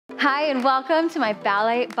Hi, and welcome to my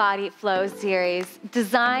Ballet Body Flow series,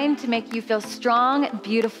 designed to make you feel strong,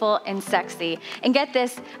 beautiful, and sexy. And get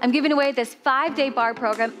this, I'm giving away this 5-day bar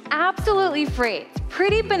program absolutely free. It's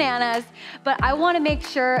pretty bananas, but I wanna make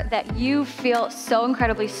sure that you feel so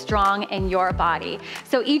incredibly strong in your body.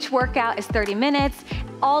 So each workout is 30 minutes.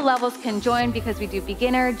 All levels can join because we do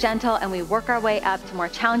beginner, gentle, and we work our way up to more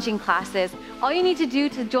challenging classes. All you need to do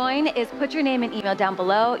to join is put your name and email down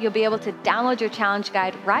below. You'll be able to download your challenge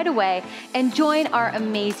guide right away and join our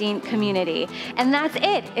amazing community. And that's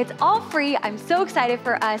it. It's all free. I'm so excited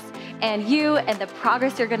for us and you and the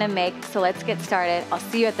progress you're gonna make. So let's get started. I'll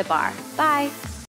see you at the bar. Bye.